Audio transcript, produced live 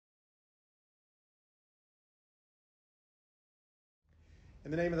In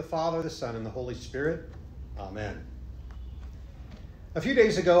the name of the Father, the Son, and the Holy Spirit. Amen. A few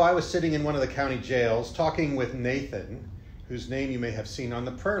days ago, I was sitting in one of the county jails talking with Nathan, whose name you may have seen on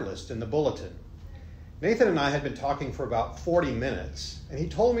the prayer list in the bulletin. Nathan and I had been talking for about 40 minutes, and he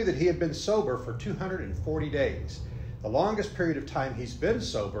told me that he had been sober for 240 days, the longest period of time he's been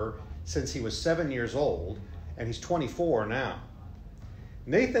sober since he was 7 years old, and he's 24 now.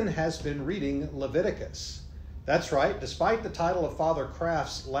 Nathan has been reading Leviticus. That's right, despite the title of Father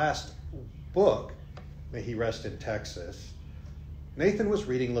Kraft's last book, may he rest in Texas, Nathan was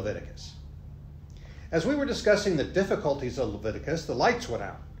reading Leviticus. As we were discussing the difficulties of Leviticus, the lights went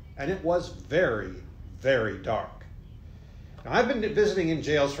out, and it was very, very dark. Now, I've been visiting in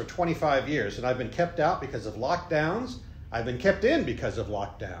jails for 25 years, and I've been kept out because of lockdowns. I've been kept in because of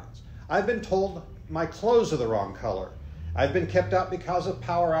lockdowns. I've been told my clothes are the wrong color. I've been kept out because of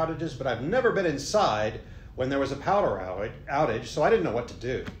power outages, but I've never been inside when there was a power outage, so I didn't know what to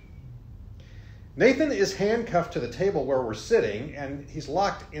do. Nathan is handcuffed to the table where we're sitting, and he's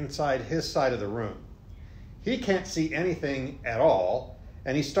locked inside his side of the room. He can't see anything at all,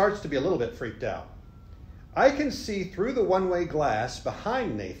 and he starts to be a little bit freaked out. I can see through the one-way glass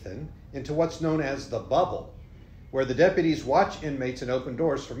behind Nathan into what's known as the bubble, where the deputies watch inmates and open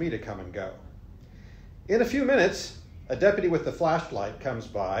doors for me to come and go. In a few minutes, a deputy with the flashlight comes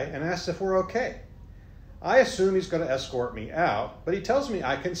by and asks if we're okay. I assume he's going to escort me out, but he tells me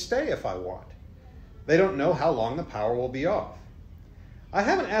I can stay if I want. They don't know how long the power will be off. I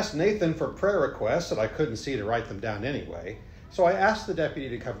haven't asked Nathan for prayer requests that I couldn't see to write them down anyway, so I asked the deputy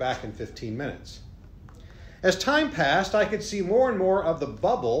to come back in 15 minutes. As time passed, I could see more and more of the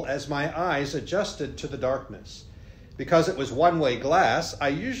bubble as my eyes adjusted to the darkness. Because it was one-way glass, I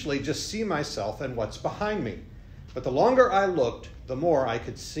usually just see myself and what's behind me. But the longer I looked, the more I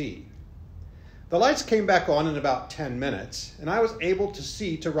could see. The lights came back on in about 10 minutes, and I was able to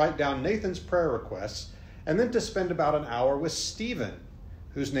see to write down Nathan's prayer requests and then to spend about an hour with Stephen,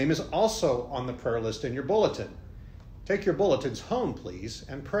 whose name is also on the prayer list in your bulletin. Take your bulletins home, please,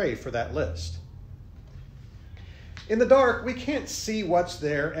 and pray for that list. In the dark, we can't see what's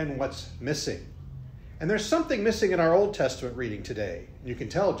there and what's missing. And there's something missing in our Old Testament reading today. You can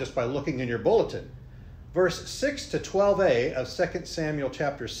tell just by looking in your bulletin. Verse 6 to 12a of 2 Samuel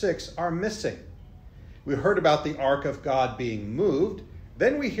chapter 6 are missing. We heard about the ark of God being moved.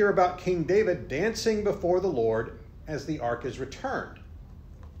 Then we hear about King David dancing before the Lord as the ark is returned.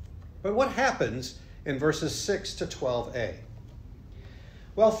 But what happens in verses 6 to 12a?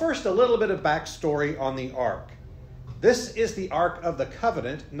 Well, first, a little bit of backstory on the ark. This is the Ark of the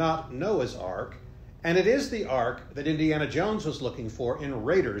Covenant, not Noah's Ark, and it is the ark that Indiana Jones was looking for in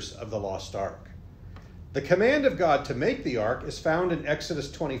Raiders of the Lost Ark. The command of God to make the ark is found in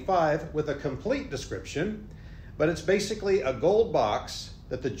Exodus 25 with a complete description, but it's basically a gold box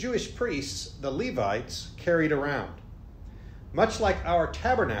that the Jewish priests, the Levites, carried around. Much like our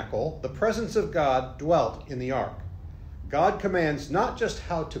tabernacle, the presence of God dwelt in the ark. God commands not just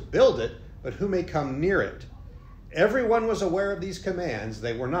how to build it, but who may come near it. Everyone was aware of these commands.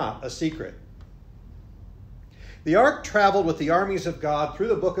 They were not a secret. The ark traveled with the armies of God through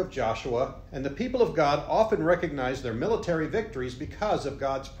the book of Joshua, and the people of God often recognized their military victories because of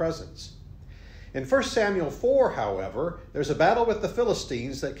God's presence. In 1 Samuel 4, however, there's a battle with the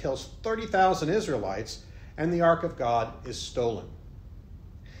Philistines that kills 30,000 Israelites, and the ark of God is stolen.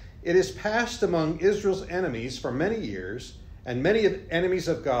 It is passed among Israel's enemies for many years, and many enemies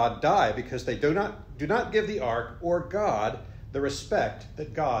of God die because they do not give the ark or God the respect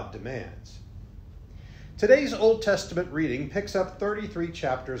that God demands. Today's Old Testament reading picks up 33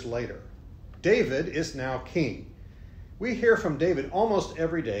 chapters later. David is now king. We hear from David almost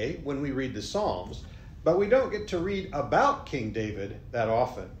every day when we read the Psalms, but we don't get to read about King David that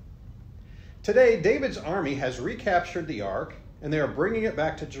often. Today, David's army has recaptured the ark, and they are bringing it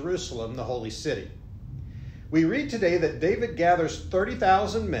back to Jerusalem, the holy city. We read today that David gathers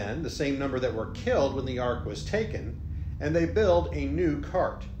 30,000 men, the same number that were killed when the ark was taken, and they build a new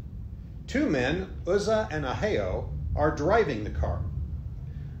cart. 2 men, Uzzah and Ahio, are driving the cart.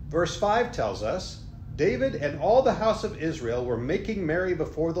 Verse 5 tells us, David and all the house of Israel were making merry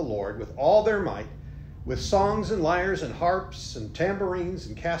before the Lord with all their might, with songs and lyres and harps and tambourines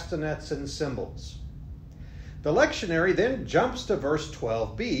and castanets and cymbals. The lectionary then jumps to verse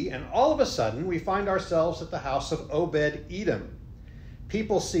 12b, and all of a sudden we find ourselves at the house of Obed-Edom.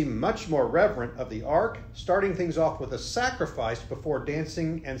 People seem much more reverent of the ark, starting things off with a sacrifice before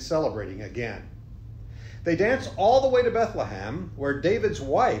dancing and celebrating again. They dance all the way to Bethlehem, where David's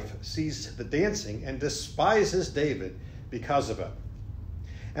wife sees the dancing and despises David because of it.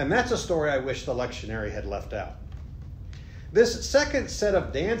 And that's a story I wish the lectionary had left out. This second set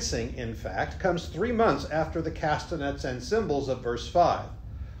of dancing, in fact, comes 3 months after the castanets and cymbals of verse 5.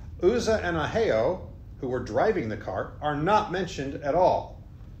 Uzzah and Ahio, who were driving the cart, are not mentioned at all.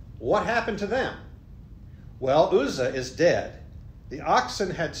 What happened to them? Well, Uzzah is dead. The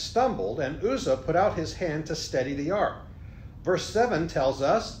oxen had stumbled, and Uzzah put out his hand to steady the ark. Verse 7 tells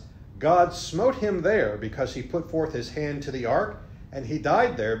us, God smote him there because he put forth his hand to the ark, and he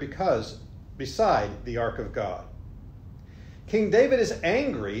died there beside the ark of God. King David is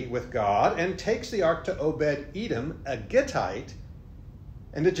angry with God and takes the ark to Obed-Edom, a Gittite.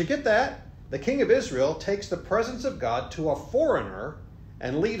 And did you get that? The king of Israel takes the presence of God to a foreigner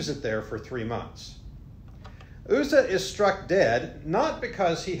and leaves it there for 3 months. Uzzah is struck dead, not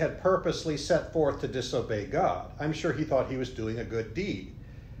because he had purposely set forth to disobey God. I'm sure he thought he was doing a good deed.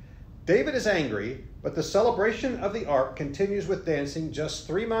 David is angry, but the celebration of the ark continues with dancing just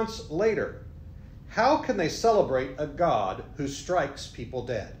 3 months later. How can they celebrate a God who strikes people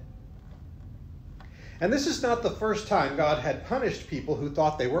dead? And this is not the first time God had punished people who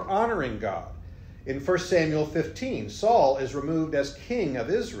thought they were honoring God. In 1 Samuel 15, Saul is removed as king of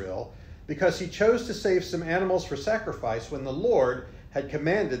Israel because he chose to save some animals for sacrifice when the Lord had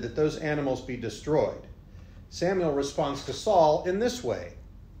commanded that those animals be destroyed. Samuel responds to Saul in this way: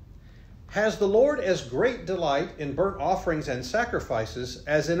 Has the Lord as great delight in burnt offerings and sacrifices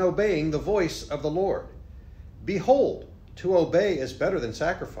as in obeying the voice of the Lord? Behold, to obey is better than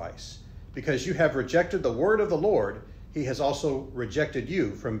sacrifice. Because you have rejected the word of the Lord, he has also rejected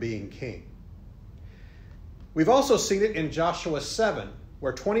you from being king. We've also seen it in Joshua 7,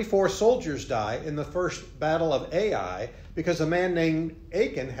 where 24 soldiers die in the first battle of Ai because a man named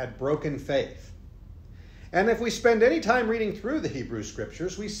Achan had broken faith. And if we spend any time reading through the Hebrew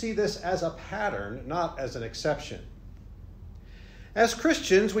Scriptures, we see this as a pattern, not as an exception. As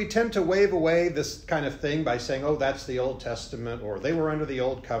Christians, we tend to wave away this kind of thing by saying, oh, that's the Old Testament, or they were under the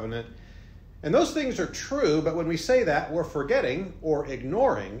Old Covenant. And those things are true, but when we say that, we're forgetting or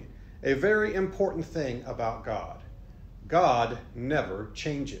ignoring a very important thing about God. God never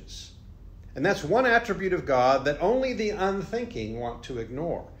changes. And that's one attribute of God that only the unthinking want to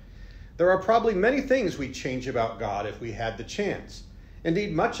ignore. There are probably many things we'd change about God if we had the chance.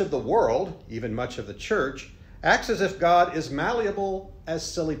 Indeed, much of the world, even much of the church, acts as if God is malleable as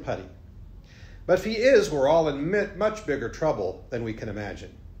silly putty. But if he is, we're all in much bigger trouble than we can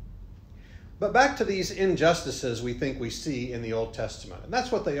imagine. But back to these injustices we think we see in the Old Testament. And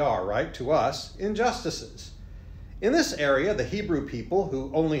that's what they are, right? To us, injustices. In this area, the Hebrew people,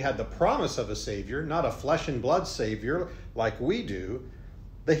 who only had the promise of a Savior, not a flesh and blood Savior like we do,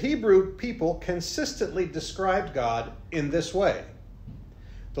 the Hebrew people consistently described God in this way: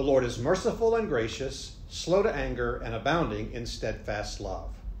 The Lord is merciful and gracious, slow to anger, and abounding in steadfast love.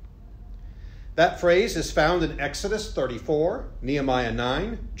 That phrase is found in Exodus 34, Nehemiah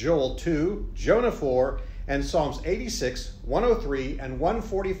 9, Joel 2, Jonah 4, and Psalms 86, 103, and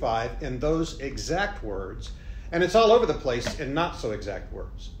 145 in those exact words, and it's all over the place in not so exact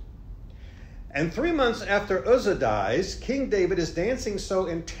words. And 3 months after Uzzah dies, King David is dancing so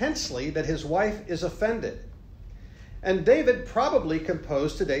intensely that his wife is offended. And David probably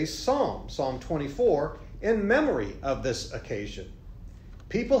composed today's psalm, Psalm 24, in memory of this occasion.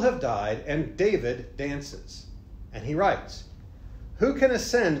 People have died, and David dances. And he writes, Who can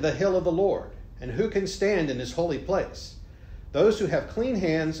ascend the hill of the Lord, and who can stand in his holy place? Those who have clean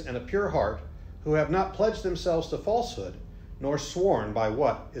hands and a pure heart, who have not pledged themselves to falsehood, nor sworn by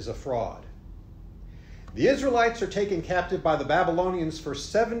what is a fraud. The Israelites are taken captive by the Babylonians for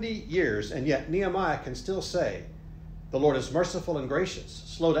 70 years, and yet Nehemiah can still say, The Lord is merciful and gracious,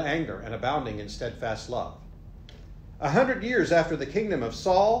 slow to anger, and abounding in steadfast love. 100 years after the kingdom of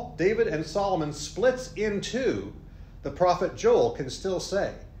Saul, David, and Solomon splits in two, the prophet Joel can still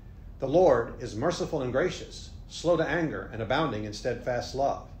say, The Lord is merciful and gracious, slow to anger, and abounding in steadfast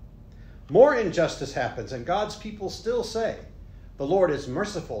love. More injustice happens, and God's people still say, The Lord is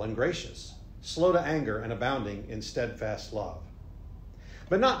merciful and gracious, slow to anger, and abounding in steadfast love.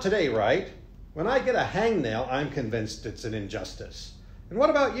 But not today, right? When I get a hangnail, I'm convinced it's an injustice. And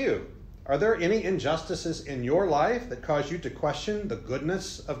what about you? Are there any injustices in your life that cause you to question the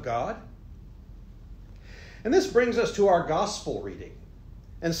goodness of God? And this brings us to our gospel reading.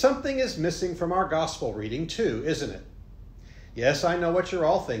 And something is missing from our gospel reading too, isn't it? Yes, I know what you're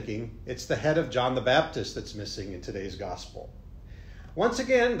all thinking. It's the head of John the Baptist that's missing in today's gospel. Once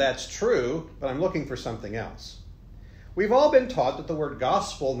again, that's true, but I'm looking for something else. We've all been taught that the word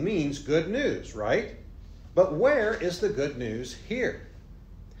gospel means good news, right? But where is the good news here?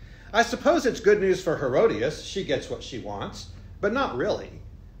 I suppose it's good news for Herodias. She gets what she wants, but not really.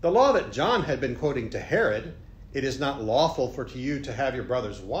 The law that John had been quoting to Herod it is not lawful for you to have your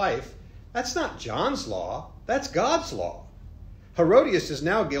brother's wife, that's not John's law, that's God's law. Herodias is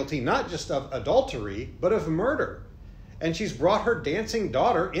now guilty not just of adultery, but of murder, and she's brought her dancing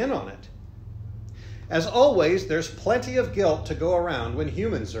daughter in on it. As always, there's plenty of guilt to go around when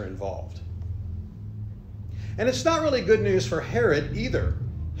humans are involved. And it's not really good news for Herod either.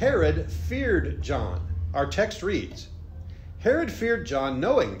 Herod feared John. Our text reads, Herod feared John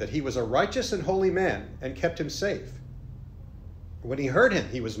knowing that he was a righteous and holy man and kept him safe. When he heard him,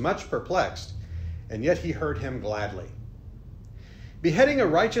 he was much perplexed, and yet he heard him gladly. Beheading a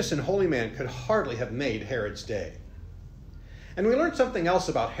righteous and holy man could hardly have made Herod's day. And we learn something else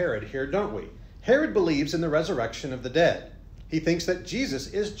about Herod here, don't we? Herod believes in the resurrection of the dead. He thinks that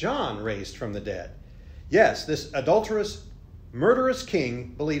Jesus is John raised from the dead. Yes, this adulterous, murderous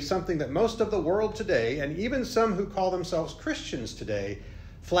king believes something that most of the world today, and even some who call themselves Christians today,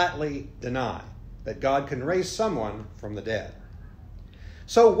 flatly deny, that God can raise someone from the dead.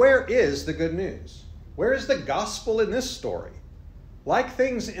 So where is the good news? Where is the gospel in this story? Like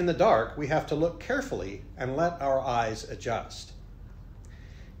things in the dark, we have to look carefully and let our eyes adjust.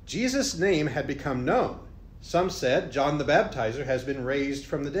 Jesus' name had become known. Some said John the Baptizer has been raised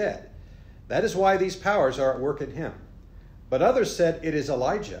from the dead. That is why these powers are at work in him. But others said it is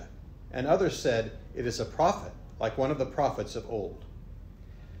Elijah, and others said it is a prophet, like one of the prophets of old.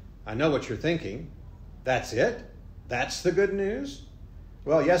 I know what you're thinking. That's it? That's the good news?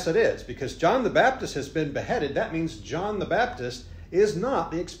 Well, yes, it is, because John the Baptist has been beheaded. That means John the Baptist is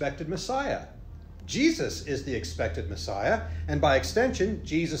not the expected Messiah. Jesus is the expected Messiah, and by extension,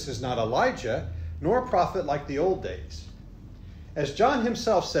 Jesus is not Elijah, nor a prophet like the old days. As John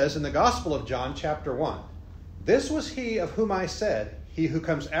himself says in the Gospel of John, chapter 1, "This was he of whom I said, he who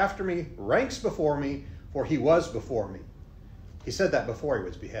comes after me ranks before me, for he was before me." He said that before he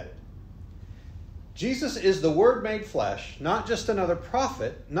was beheaded. Jesus is the Word made flesh, not just another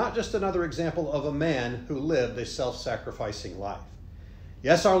prophet, not just another example of a man who lived a self-sacrificing life.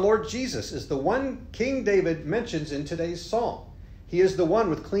 Yes, our Lord Jesus is the one King David mentions in today's psalm. He is the one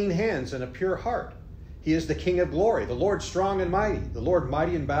with clean hands and a pure heart. He is the King of glory, the Lord strong and mighty, the Lord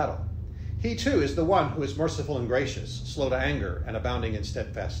mighty in battle. He too is the one who is merciful and gracious, slow to anger, and abounding in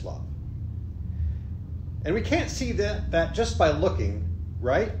steadfast love. And we can't see that just by looking,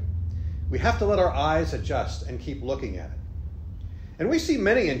 right? We have to let our eyes adjust and keep looking at it. And we see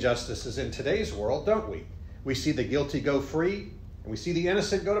many injustices in today's world, don't we? We see the guilty go free, and we see the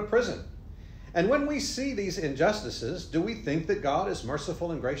innocent go to prison. And when we see these injustices, do we think that God is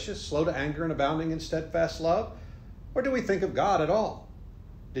merciful and gracious, slow to anger and abounding in steadfast love? Or do we think of God at all?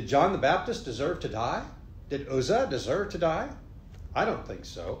 Did John the Baptist deserve to die? Did Uzzah deserve to die? I don't think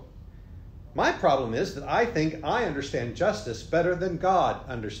so. My problem is that I think I understand justice better than God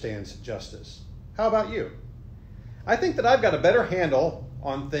understands justice. How about you? I think that I've got a better handle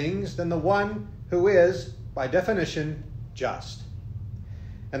on things than the one who is, by definition, just.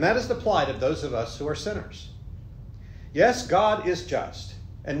 And that is the plight of those of us who are sinners. Yes, God is just,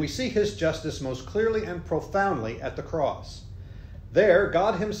 and we see his justice most clearly and profoundly at the cross. There,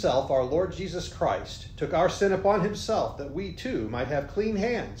 God himself, our Lord Jesus Christ, took our sin upon himself that we too might have clean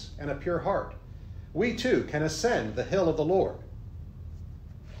hands and a pure heart. We too can ascend the hill of the Lord.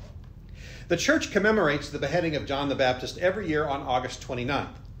 The church commemorates the beheading of John the Baptist every year on August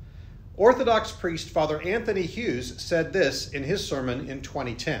 29th. Orthodox priest Father Anthony Hughes said this in his sermon in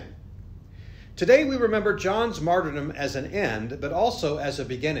 2010. "Today we remember John's martyrdom as an end, but also as a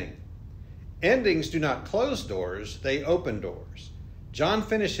beginning. Endings do not close doors, they open doors. John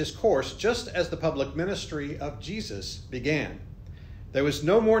finished his course just as the public ministry of Jesus began. There was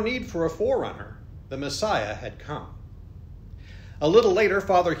no more need for a forerunner. The Messiah had come." A little later,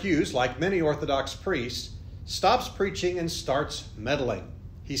 Father Hughes, like many Orthodox priests, stops preaching and starts meddling.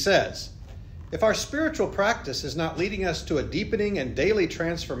 He says, "If our spiritual practice is not leading us to a deepening and daily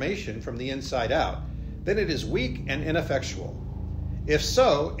transformation from the inside out, then it is weak and ineffectual. If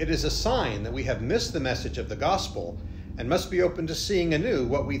so, it is a sign that we have missed the message of the gospel and must be open to seeing anew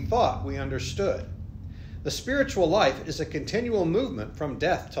what we thought we understood. The spiritual life is a continual movement from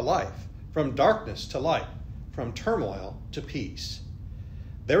death to life, from darkness to light, from turmoil to peace.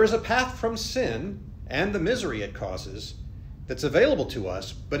 There is a path from sin and the misery it causes that's available to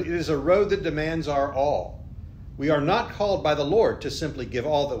us, but it is a road that demands our all. We are not called by the Lord to simply give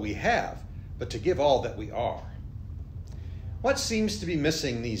all that we have, but to give all that we are." What seems to be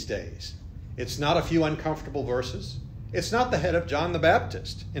missing these days? It's not a few uncomfortable verses. It's not the head of John the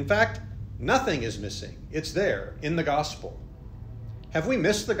Baptist. In fact, nothing is missing. It's there in the gospel. Have we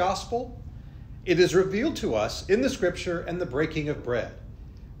missed the gospel? It is revealed to us in the scripture and the breaking of bread.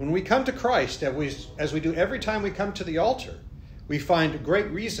 When we come to Christ, as we do every time we come to the altar, we find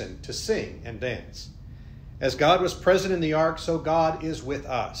great reason to sing and dance. As God was present in the ark, so God is with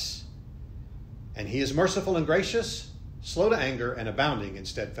us. And he is merciful and gracious, slow to anger, and abounding in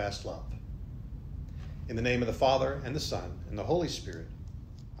steadfast love. In the name of the Father, and the Son, and the Holy Spirit.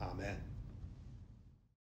 Amen.